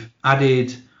 They've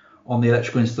added on the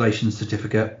electrical installation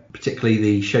certificate, particularly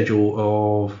the schedule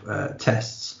of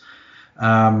tests,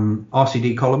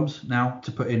 RCD columns now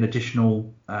to put in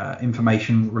additional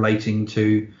information relating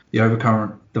to the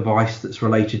overcurrent device that's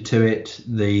related to it,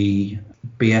 the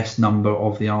BS number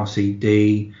of the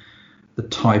RCD, the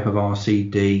type of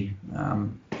RCD,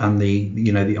 and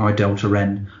the I delta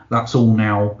N. That's all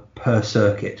now per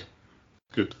circuit.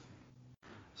 Good.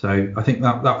 So I think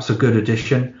that's a good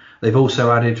addition. They've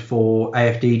also added for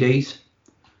AFDDs.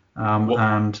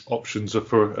 And options are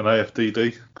for an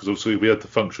AFDD? Because obviously we had the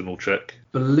functional check.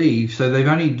 Believe so. They've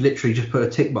only literally just put a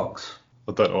tick box.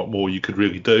 I don't know what more you could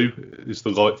really do. Is the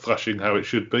light flashing how it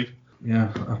should be?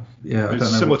 Yeah.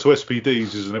 It's similar to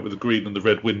SPDs, isn't it, with the green and the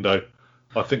red window?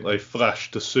 I think they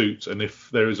flash to suit, and if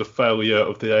there is a failure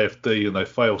of the AFD and they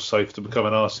fail safe to become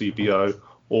an RCBO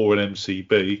or an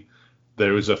MCB,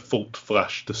 there is a fault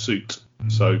flash to suit.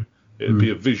 So it would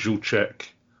be a visual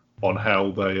check on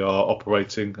how they are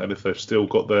operating and if they've still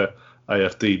got their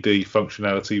AFDD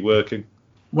functionality working.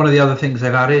 One of the other things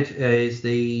they've added is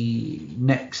the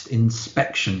next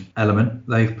inspection element.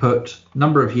 They've put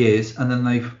number of years, and then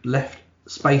they've left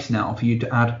space now for you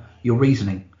to add your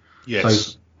reasoning.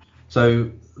 Yes.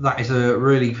 So that is a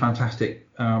really fantastic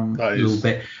little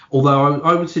bit. Although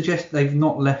I would suggest they've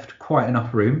not left quite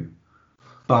enough room.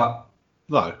 But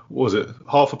no, what was it?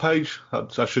 Half a page?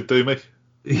 That should do me.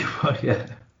 Yeah.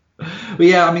 But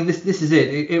yeah, I mean, this is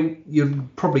it.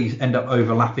 You'd probably end up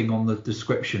overlapping on the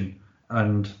description,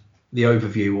 and the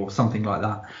overview or something like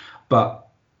that. But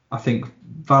I think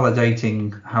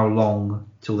validating how long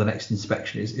till the next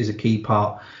inspection is a key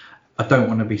part. I don't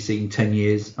want to be seeing 10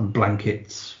 years and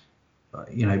blankets,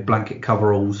 blanket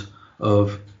coveralls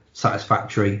of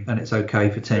satisfactory and it's okay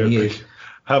for 10 years.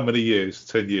 How many years?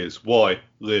 10 years. Why?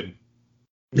 Lim.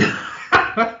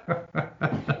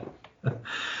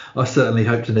 I certainly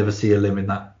hope to never see a limb in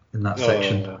that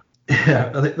section.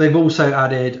 Yeah, I think they've also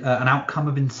added an outcome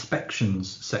of inspections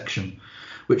section,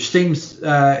 which seems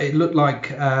it looked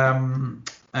like an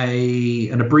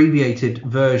abbreviated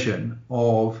version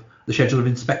of the schedule of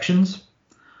inspections.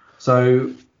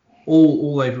 So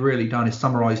all they've really done is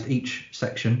summarised each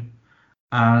section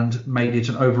and made it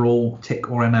an overall tick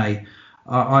or NA.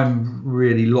 I'm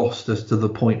really lost as to the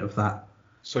point of that.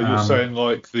 So you're saying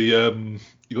like you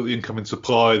got the incoming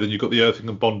supply, then you've got the earthing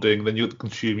and bonding, then you've got the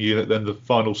consumer unit, then the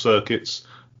final circuits.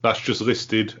 That's just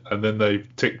listed, and then they've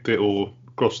ticked it or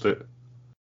crossed it.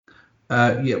 Being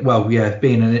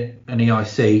an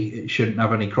EIC, it shouldn't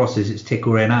have any crosses. It's tick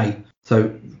or NA. So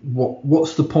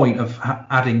what's the point of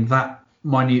adding that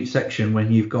minute section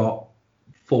when you've got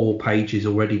 4 pages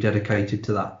already dedicated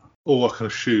to that? All I can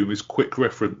assume is quick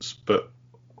reference, but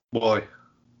why?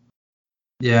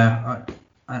 Yeah,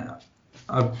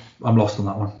 I'm lost on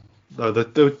that one. No,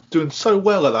 they were doing so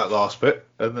well at that last bit,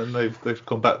 and then they've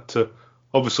gone back to,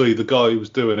 obviously the guy who was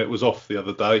doing it was off the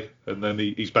other day, and then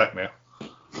he's back now.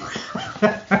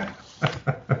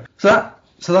 So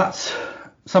that's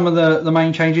some of the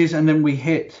main changes, and then we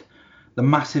hit the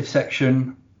massive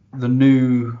section, the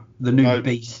new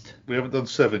beast. We haven't done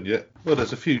 7 yet. Well,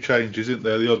 there's a few changes, isn't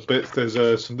there? The odd bits.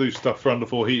 There's some new stuff for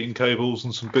underfloor heating cables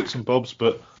and some bits and bobs,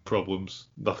 but problems.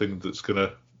 Nothing that's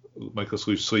gonna make us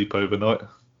lose sleep overnight.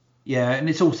 Yeah, and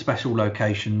it's all special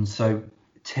locations, so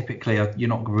typically you're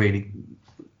not really,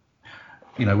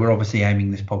 we're obviously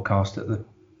aiming this podcast at the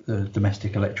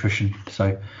domestic electrician,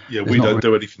 so yeah, we don't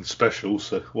do anything special,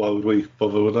 so why would we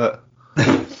bother with that?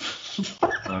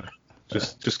 No.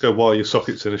 Just go wire your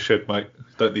sockets in a shed, mate.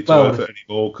 Don't need to earth it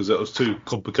anymore because that was too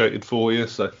complicated for you.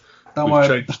 So we've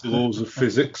changed the laws of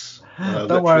physics.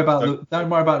 Don't worry about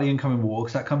the incoming water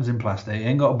because that comes in plastic. You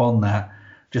ain't got to bond that.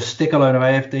 Just stick a load of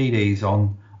AFDDs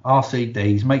on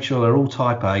RCDs. Make sure they're all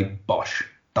Type A. Bosh,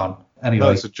 done. Anyway,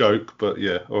 that's a joke, but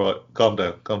yeah. All right, calm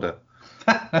down.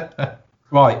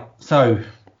 Right, so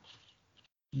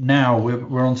now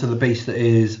we're on to the beast that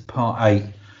is part 8.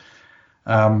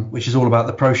 Which is all about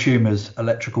the prosumers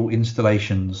electrical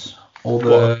installations.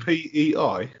 A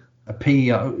PEI? A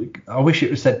PEI. I wish it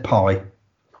was said pi.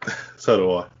 So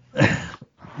do I.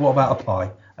 What about a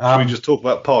pi? Should we just talk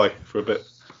about pi for a bit?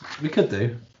 We could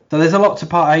do. So there's a lot to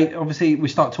part 8. Obviously, we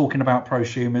start talking about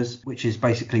prosumers, which is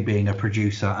basically being a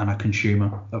producer and a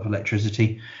consumer of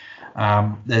electricity.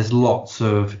 There's lots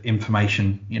of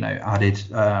information, added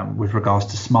with regards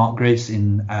to smart grids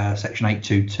in section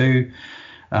 822.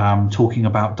 Talking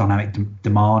about dynamic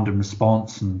demand and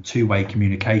response and two-way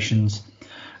communications.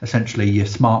 Essentially, your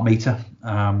smart meter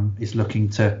is looking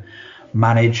to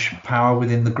manage power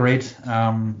within the grid.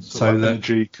 So that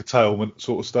energy curtailment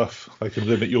sort of stuff. They can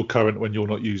limit your current when you're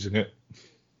not using it.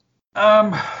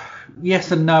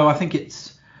 Yes and no. I think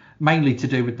it's mainly to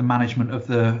do with the management of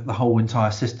the whole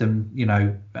entire system,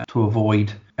 to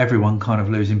avoid everyone kind of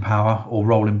losing power or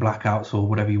rolling blackouts or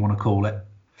whatever you want to call it.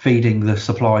 Feeding the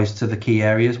supplies to the key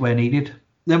areas where needed.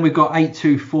 Then we've got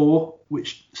 824,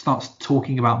 which starts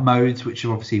talking about modes, which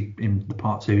are obviously in the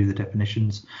part 2, the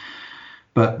definitions.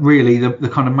 But really, the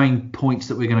kind of main points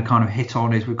that we're going to kind of hit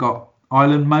on is we've got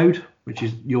island mode, which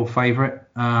is your favourite.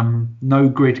 No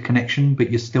grid connection, but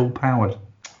you're still powered.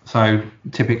 So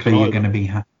typically you're going to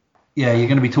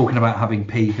be talking about having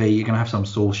PV. You're going to have some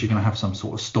source. You're going to have some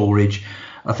sort of storage.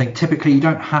 I think typically you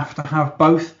don't have to have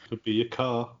both. Could be your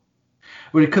car.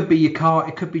 Well, it could be your car.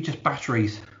 It could be just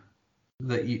batteries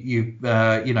that you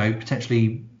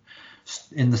potentially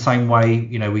in the same way.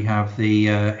 We have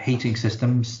the heating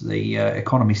systems, the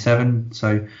Economy 7.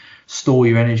 So store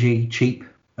your energy cheap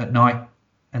at night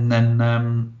and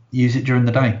then use it during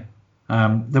the day.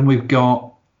 Then we've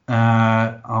got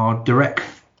our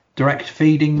direct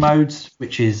feeding modes,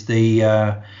 which is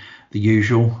the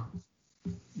usual.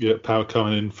 Yeah, power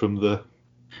coming in from the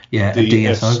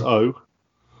DSO.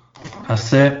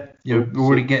 That's it. You're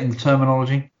already getting the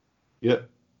terminology. Yep.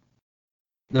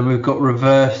 Then we've got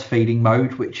reverse feeding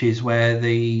mode, which is where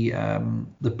the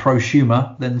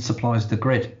prosumer then supplies the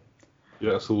grid.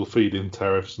 Yeah, that's all the feed-in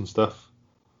tariffs and stuff.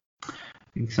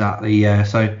 Exactly. Yeah.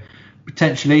 So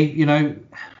potentially, I'm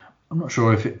not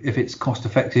sure if it's cost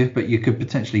effective, but you could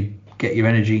potentially get your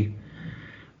energy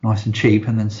nice and cheap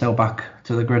and then sell back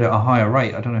to the grid at a higher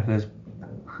rate. I don't know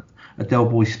if a Del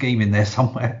Boy scheme in there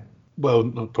somewhere. Well,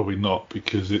 no, probably not,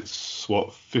 because it's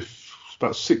it's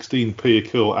about 16p a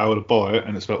kilowatt hour to buy it,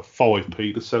 and it's about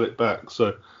 5p to sell it back.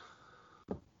 So,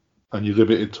 and you're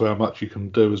limited to how much you can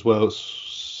do as well. It's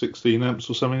 16 amps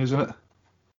or something, isn't it?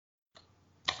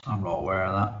 I'm not aware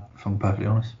of that, if I'm perfectly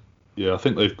honest. Yeah, I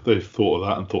think they've thought of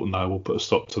that and thought, no, we'll put a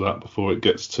stop to that before it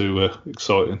gets too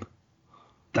exciting.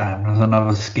 Damn, there's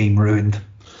another scheme ruined.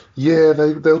 Yeah,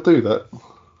 they'll do that.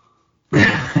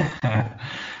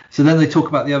 So then they talk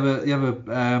about the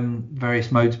other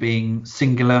various modes being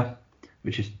singular,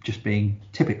 which is just being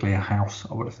typically a house,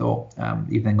 I would have thought.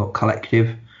 You've then got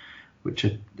collective, which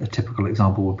a typical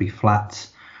example would be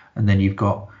flats, and then you've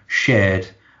got shared.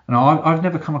 And I've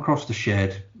never come across the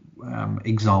shared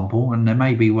example, and there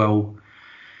may be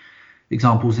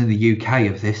examples in the UK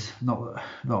of this, not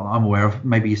that I'm aware of,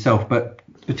 maybe yourself, but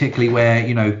particularly where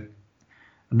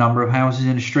a number of houses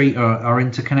in a street are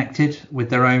interconnected with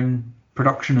their own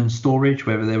production and storage,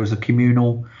 whether there was a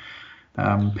communal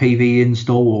PV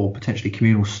install or potentially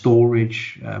communal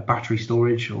storage, battery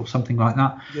storage or something like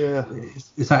that. Yeah.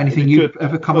 Is that anything you've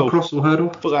ever come across or heard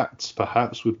of? Flats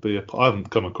perhaps would be I haven't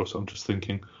come across it, I'm just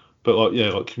thinking. But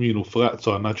like communal flats,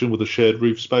 I imagine, with a shared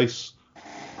roof space.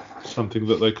 Something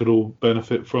that they could all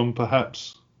benefit from,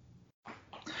 perhaps.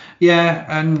 Yeah,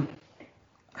 and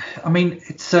I mean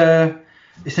it's an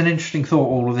interesting thought,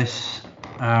 all of this.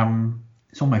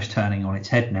 It's almost turning on its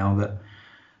head now that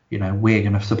we're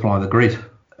going to supply the grid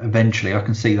eventually. I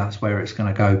can see that's where it's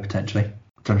going to go potentially.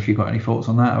 I don't know if you've got any thoughts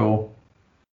on that, or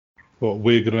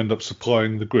we're going to end up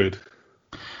supplying the grid.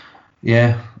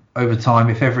 Yeah, over time,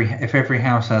 if every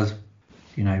house has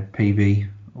PV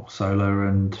or solar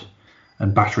and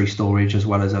battery storage as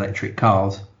well as electric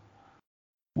cars,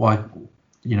 why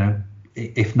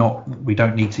if not, we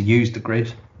don't need to use the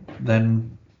grid,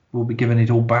 then we'll be giving it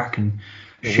all back and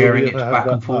sharing it back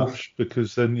and forth.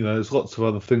 Because then there's lots of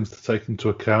other things to take into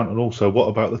account, and also what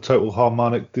about the total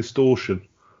harmonic distortion?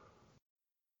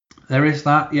 There is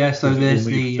that, yeah. So there's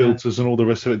the filters and all the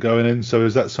rest of it going in. So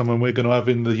is that something we're going to have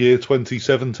in the year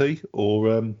 2070,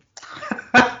 or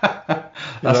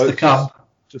that's to come?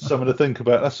 Just something to think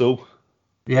about. That's all.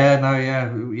 Yeah, no,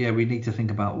 yeah. We need to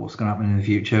think about what's going to happen in the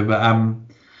future, but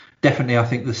definitely, I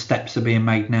think the steps are being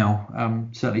made now.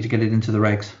 Certainly to get it into the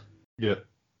regs. Yeah,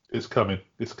 it's coming.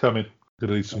 It's coming. Going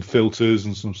to need some filters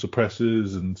and some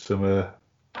suppressors and some.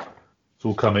 It's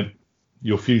all coming.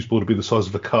 Your fuse board will be the size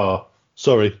of a car.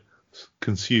 Sorry,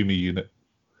 consumer unit.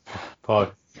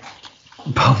 Pie.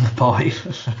 Pardon the pie.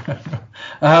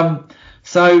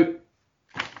 So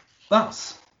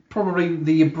that's probably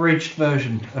the abridged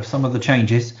version of some of the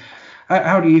changes.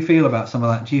 How do you feel about some of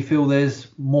that? Do you feel there's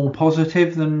more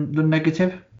positive than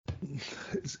negative?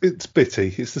 It's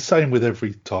bitty. It's the same with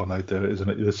every time they do it, isn't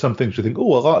it? There's some things you think,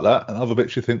 oh, I like that, and other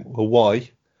bits you think, well, why?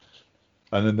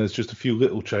 And then there's just a few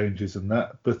little changes in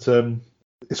that. But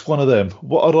it's one of them.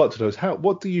 What I'd like to know is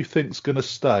what do you think's going to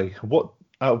stay? What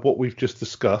out of what we've just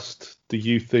discussed do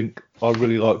you think, I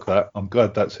really like that, I'm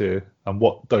glad that's here, and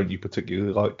what don't you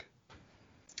particularly like?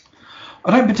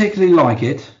 I don't particularly like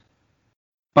it,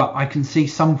 but I can see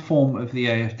some form of the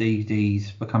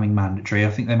AFDDs becoming mandatory. I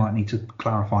think they might need to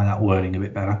clarify that wording a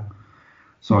bit better.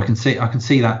 So I can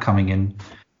see that coming in,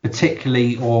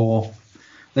 particularly, or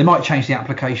they might change the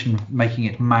application, making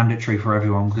it mandatory for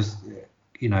everyone, because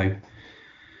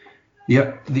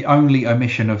the only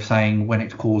omission of saying when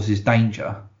it causes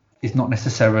danger is not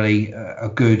necessarily a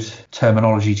good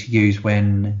terminology to use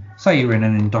when, say, you're in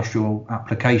an industrial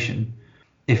application.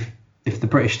 If the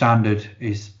British standard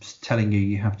is telling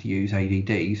you have to use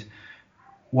ADDs,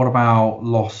 what about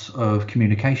loss of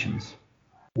communications?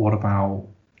 What about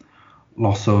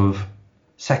loss of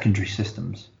secondary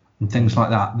systems and things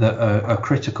like that are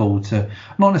critical to,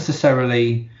 not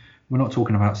necessarily, we're not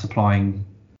talking about supplying.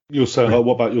 You're saying, like,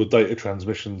 what about your data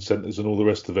transmission centres and all the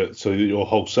rest of it, so that your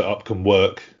whole setup can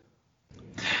work?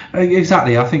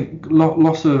 Exactly. I think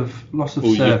loss of all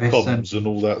service your comms and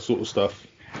all that sort of stuff.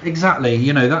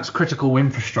 Exactly. That's critical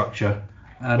infrastructure.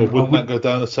 And wouldn't that go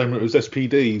down the same route as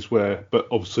SPDs, but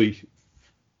obviously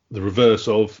the reverse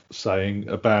of saying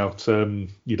about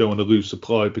you don't want to lose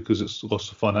supply because it's loss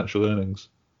of financial earnings?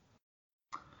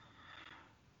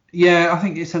 Yeah, I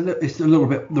think it's a little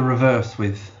bit the reverse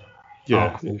with.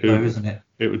 Yeah, though, isn't it?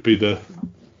 It would be like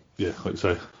I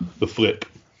say, the flip.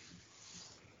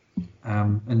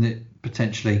 And it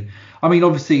potentially, I mean,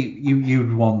 obviously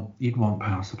you'd want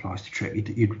power supplies to trip.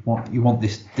 You want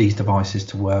these devices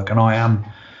to work. And I am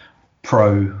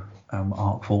pro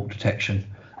arc fault detection.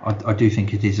 I do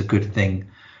think it is a good thing,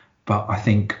 but I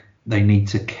think they need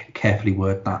to carefully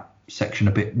word that section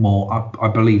a bit more. I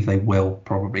believe they will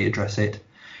probably address it,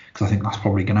 because I think that's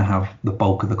probably going to have the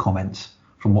bulk of the comments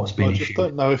from what's been I just issued.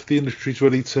 don't know if the industry's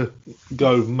ready to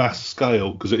go mass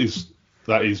scale, because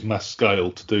that is mass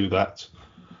scale to do that.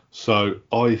 So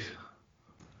I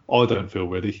don't feel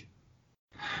ready.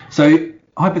 So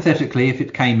hypothetically, if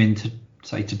it came into,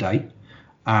 say, today,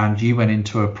 and you went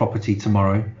into a property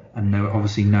tomorrow and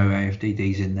obviously no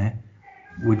AFDDs in there,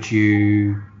 would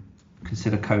you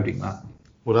consider coding that?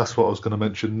 Well, that's what I was going to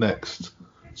mention next.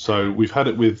 So we've had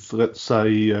it with, let's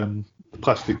say,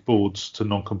 plastic boards to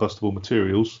non-combustible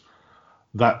materials.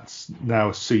 That's now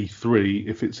a C3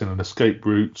 if it's in an escape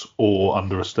route or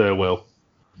under a stairwell.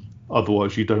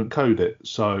 Otherwise, you don't code it.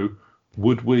 So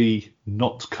would we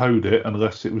not code it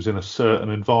unless it was in a certain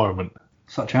environment?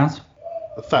 Such as?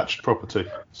 A thatched property,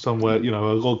 somewhere,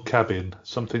 a log cabin,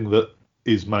 something that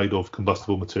is made of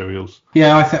combustible materials.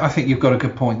 Yeah, I think you've got a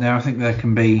good point there. I think there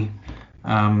can be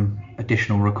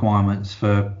additional requirements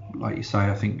for, like you say,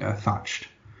 I think thatched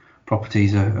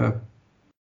properties are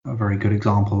a very good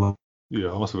example of.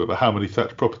 Yeah, I must admit, but how many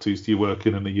thatched properties do you work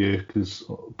in a year? Because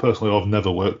personally, I've never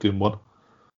worked in one.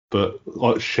 But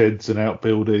like sheds and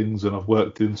outbuildings, and I've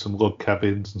worked in some log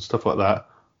cabins and stuff like that,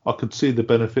 I could see the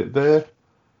benefit there.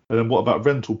 And then what about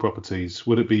rental properties?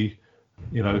 Would it be,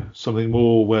 something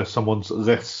more where someone's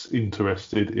less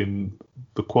interested in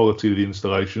the quality of the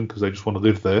installation because they just want to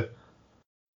live there?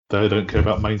 They don't care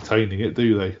about maintaining it,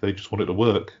 do they? They just want it to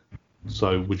work.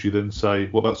 So would you then say,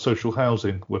 what about social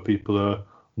housing where people are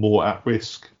more at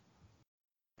risk?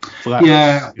 Flats,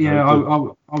 I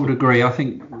would agree. I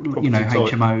think,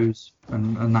 HMOs type.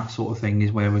 and that sort of thing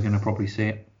is where we're going to probably see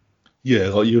it. Yeah,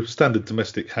 like your standard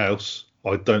domestic house,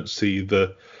 I don't see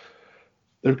they're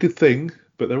a good thing,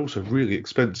 but they're also really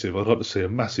expensive. I'd like to see a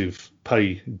massive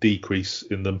pay decrease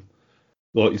in them.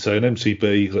 Like you say, an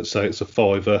MCB, let's say it's a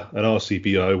fiver, an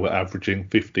RCBO, we're averaging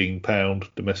 £15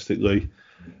 domestically.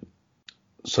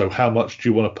 So how much do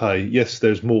you want to pay? Yes,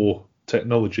 there's more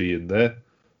technology in there.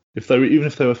 Even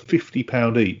if they were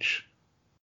 £50 each,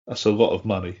 that's a lot of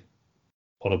money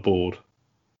on a board.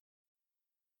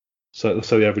 So let's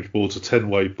say the average board's a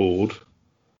 10-way board.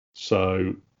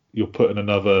 So you're putting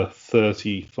another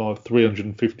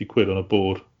 350 quid on a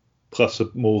board, plus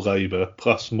more labour,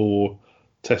 plus more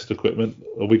test equipment.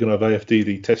 Are we going to have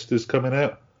AFDD testers coming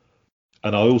out?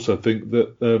 And I also think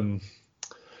that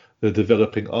they're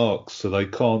developing ARCs, so they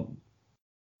can't,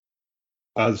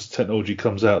 as technology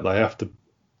comes out, they have to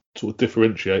sort of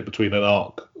differentiate between an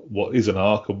ARC, what is an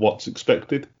ARC, and what's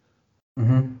expected.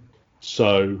 Mm-hmm.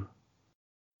 So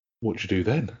what do you do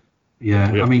then? Yeah,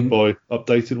 do we have to buy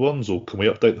updated ones, or can we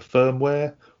update the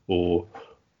firmware, or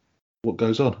what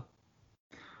goes on?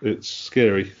 It's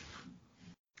scary.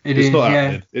 It's not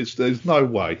happening. There's no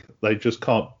way. They just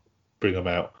can't bring them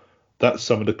out. That's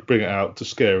something to bring it out to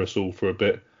scare us all for a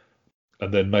bit,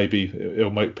 and then maybe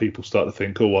it'll make people start to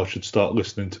think, I should start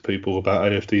listening to people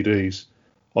about AFDDs.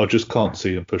 I just can't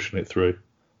see them pushing it through.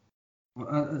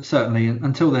 Certainly,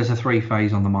 until there's a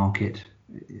 3-phase on the market,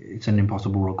 it's an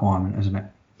impossible requirement, isn't it?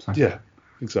 So. Yeah,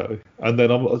 exactly. And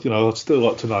then I'd still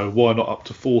like to know why not up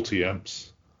to 40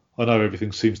 amps. I know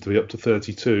everything seems to be up to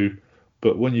 32,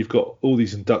 but when you've got all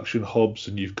these induction hobs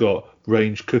and you've got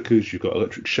range cookers, you've got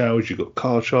electric showers, you've got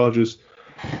car chargers,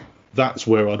 that's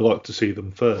where I'd like to see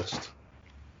them first.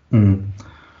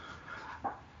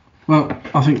 Well,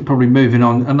 I think probably moving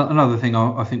on. Another thing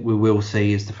I think we will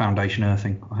see is the foundation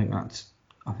earthing. I think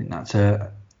that's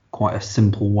quite a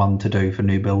simple one to do for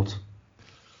new builds.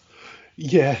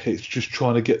 Yeah, it's just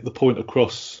trying to get the point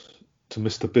across to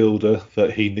Mr. Builder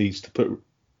that he needs to put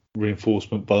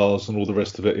reinforcement bars and all the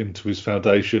rest of it into his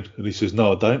foundation, and he says,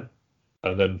 no, I don't.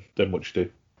 And then what you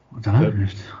do? I don't know.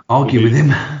 Argue with him.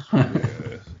 Yeah.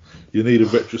 You need a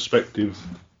retrospective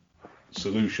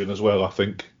solution as well, I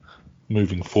think,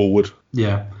 moving forward.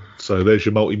 Yeah. So there's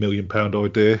your multi-million-pound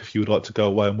idea. If you would like to go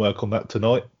away and work on that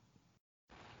tonight,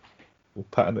 we'll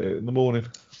patent it in the morning.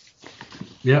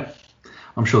 Yeah.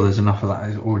 I'm sure there's enough of that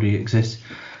that already exists.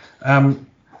 And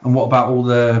what about all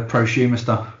the prosumer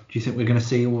stuff? Do you think we're going to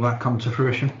see all that come to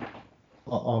fruition?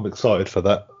 I'm excited for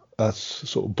that. That's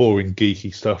sort of boring,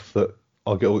 geeky stuff that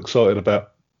I get all excited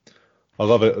about. I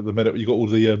love it at the minute. You've got all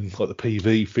the like the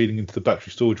PV feeding into the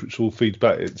battery storage, which all feeds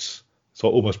back. It's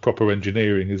like almost proper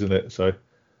engineering, isn't it? So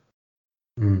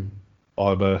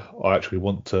I actually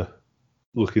want to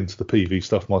look into the PV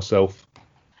stuff myself.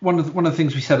 One of the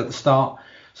things we said at the start.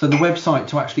 So the website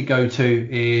to actually go to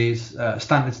is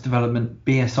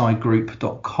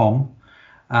standardsdevelopmentbsigroup.com,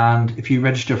 and if you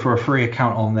register for a free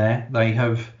account on there, they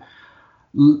have,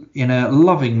 in a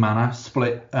loving manner,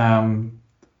 split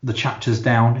the chapters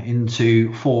down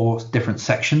into 4 different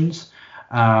sections,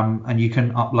 and you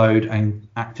can upload and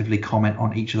actively comment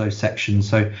on each of those sections.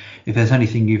 So if there's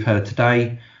anything you've heard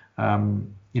today,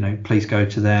 please go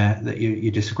to there that you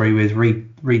disagree with,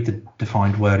 read the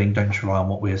defined wording, don't just rely on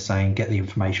what we're saying, get the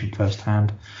information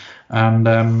firsthand,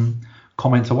 and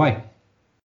comment away.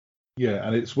 Yeah,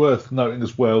 and it's worth noting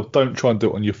as well, don't try and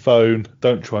do it on your phone,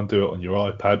 don't try and do it on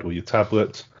your iPad or your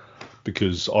tablet,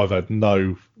 because I've had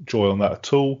no joy on that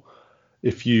at all.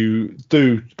 If you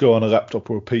do go on a laptop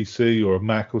or a PC or a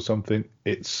Mac or something,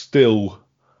 it still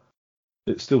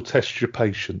tests your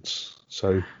patience.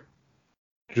 So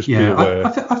just be aware.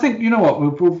 I think, you know what,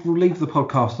 we'll leave the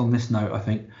podcast on this note. I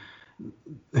think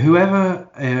whoever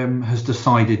has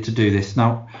decided to do this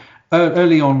now,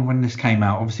 early on when this came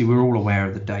out, obviously we were all aware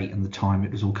of the date and the time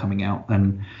it was all coming out,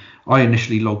 and I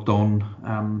initially logged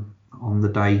on the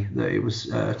day that it was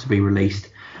to be released,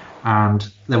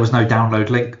 and there was no download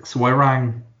link. So I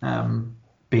rang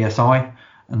BSI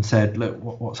and said, look,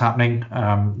 what's happening?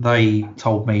 They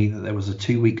told me that there was a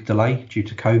 2-week delay due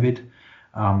to COVID,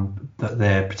 that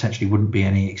there potentially wouldn't be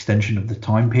any extension of the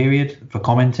time period for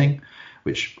commenting,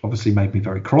 which obviously made me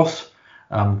very cross,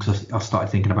 because I started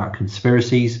thinking about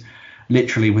conspiracies.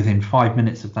 Literally within 5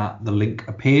 minutes of that, the link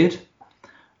appeared.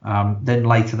 Then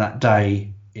later that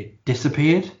day, it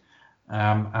disappeared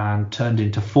and turned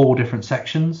into 4 different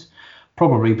sections,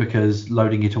 probably because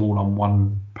loading it all on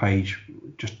one page,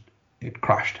 it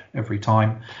crashed every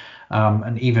time.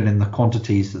 And even in the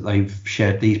quantities that they've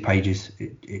shared these pages,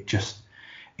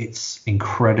 it's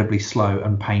incredibly slow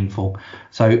and painful.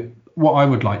 So what I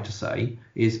would like to say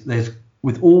is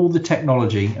with all the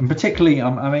technology, and particularly,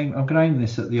 I'm going to aim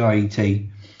this at the IET,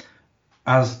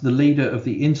 as the leader of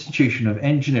the Institution of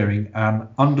Engineering and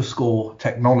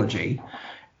 _Technology,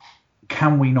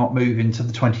 can we not move into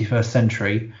the 21st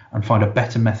century and find a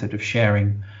better method of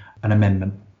sharing an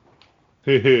amendment?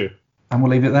 Hear, hear. And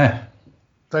we'll leave it there.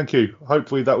 Thank you.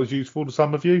 Hopefully that was useful to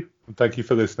some of you, and thank you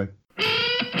for listening.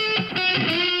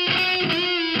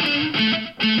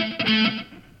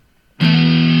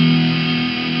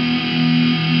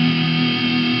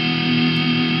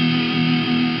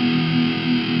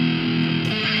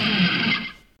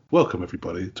 Welcome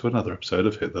everybody to another episode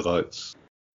of Hit the Lights.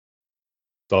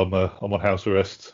 I'm on house arrest